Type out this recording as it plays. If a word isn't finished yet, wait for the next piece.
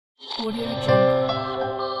Audio Jungle.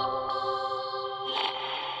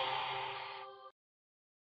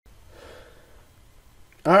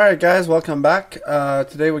 Alright guys, welcome back.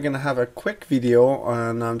 Today we're going to have a quick video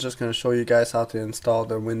and I'm just going to show you guys how to install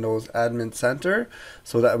the Windows Admin Center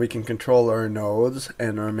so that we can control our nodes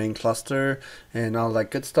and our main cluster and all that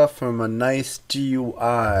good stuff from a nice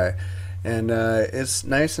GUI. And it's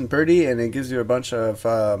nice and pretty and it gives you a bunch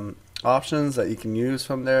of options that you can use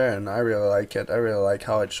from there, and I really like it. I really like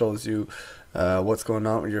how it shows you what's going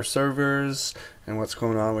on with your servers and what's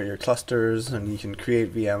going on with your clusters, and you can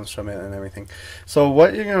create VMs from it and everything. So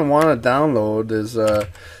what you're going to want to download is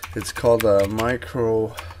it's called a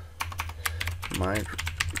Microsoft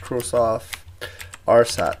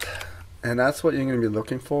RSAT, and that's what you're going to be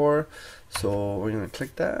looking for. So we're going to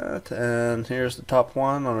click that, and here's the top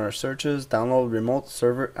one on our searches: download remote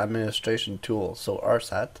server administration tool. So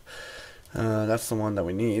RSAT, that's the one that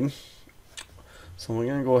we need. So we're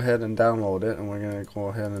going to go ahead and download it, and we're going to go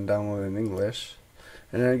ahead and download it in English.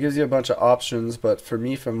 And it gives you a bunch of options, but for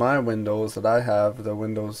me, for my Windows that I have, the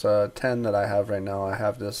Windows 10 that I have right now, I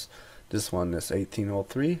have this one, this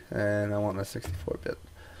 1803, and I want a 64-bit.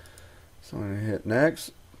 So I'm going to hit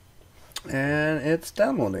next, and it's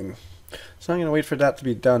downloading. So I'm going to wait for that to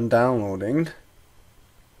be done downloading.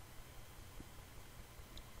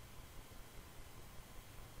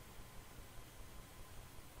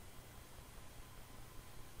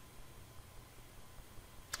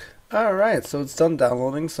 Alright, so it's done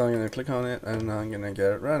downloading, so I'm going to click on it and I'm going to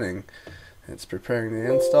get it running. It's preparing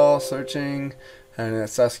the install, searching, and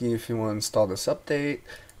it's asking if you want to install this update,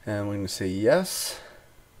 and we're going to say yes.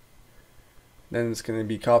 Then it's going to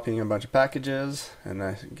be copying a bunch of packages, and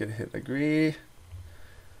I get to hit agree.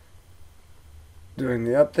 Doing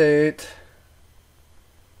the update.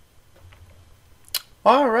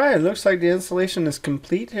 Alright, looks like the installation is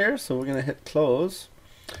complete here, so we're going to hit close.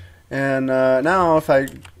 And now if I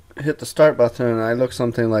hit the start button and I look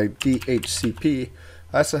something like DHCP,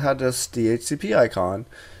 I also had this DHCP icon.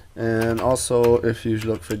 And also if you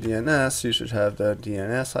look for DNS, you should have the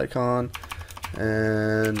DNS icon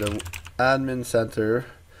and the Admin Center.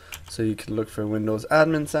 So you can look for Windows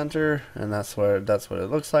Admin Center, and that's what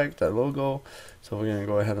it looks like, that logo. So we're going to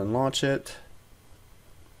go ahead and launch it.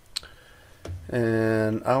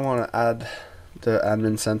 And I want to add the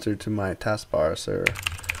Admin Center to my taskbar, so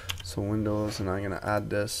Windows, and I'm going to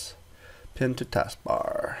add this pin to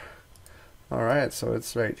taskbar. Alright, so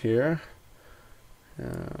it's right here.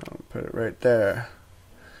 Put it right there.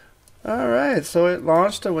 Alright, so it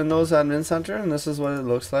launched the Windows Admin Center, and this is what it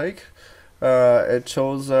looks like. It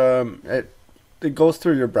shows, it goes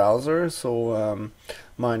through your browser, so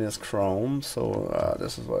mine is Chrome, so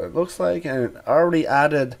this is what it looks like, and it already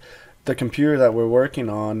added the computer that we're working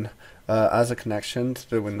on as a connection to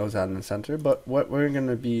the Windows Admin Center. But what we're going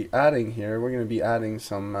to be adding here, we're going to be adding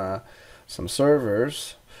some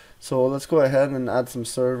servers. So let's go ahead and add some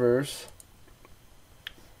servers,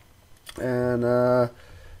 and we're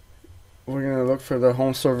going to look for the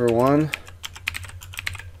home server 1.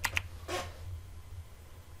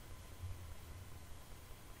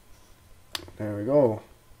 There we go.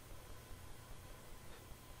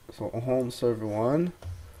 So home server 1.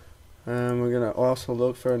 And we're going to also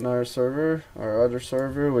look for another server, our other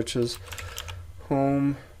server, which is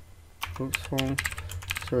home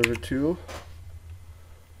server 2.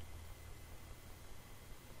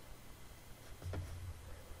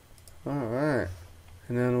 Alright.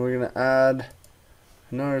 And then we're going to add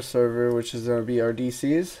another server, which is going to be our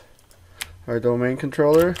DCs, our domain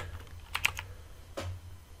controller.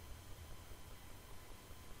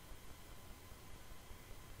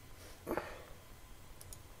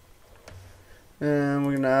 And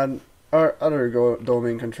we're going to add our other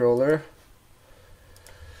domain controller,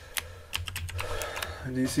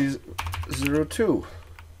 DC02.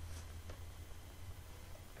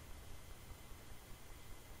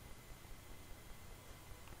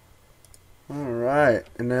 Alright,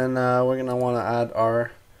 and then we're going to want to add our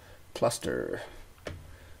cluster,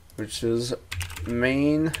 which is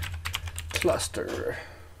main cluster.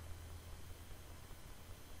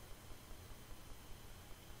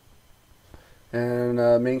 And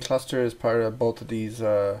main cluster is part of both these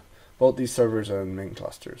servers and main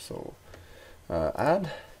cluster. So add,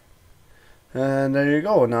 and there you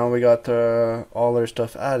go. Now we got all our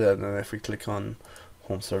stuff added. And if we click on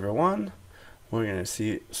home server 1, we're gonna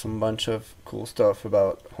see some bunch of cool stuff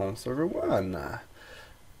about home server 1.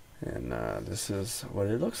 And this is what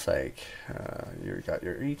it looks like. You got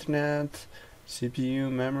your Ethernet, CPU,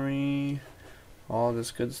 memory, all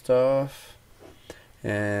this good stuff.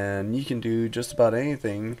 And you can do just about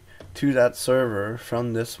anything to that server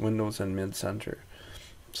from this Windows Admin Center.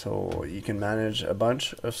 So you can manage a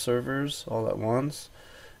bunch of servers all at once.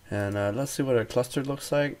 And let's see what a cluster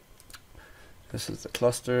looks like. This is the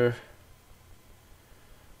cluster.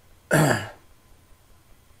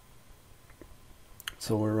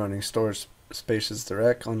 So we're running storage spaces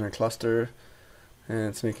direct on our cluster, and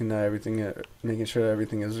it's making sure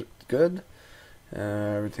everything is good,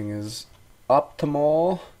 everything is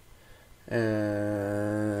optimal,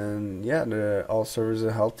 and yeah, all servers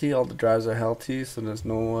are healthy, all the drives are healthy, so there's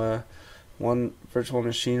no one virtual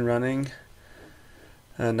machine running.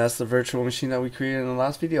 And that's the virtual machine that we created in the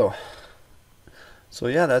last video. So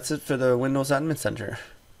yeah, that's it for the Windows Admin Center.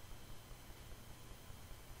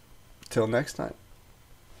 Till next time.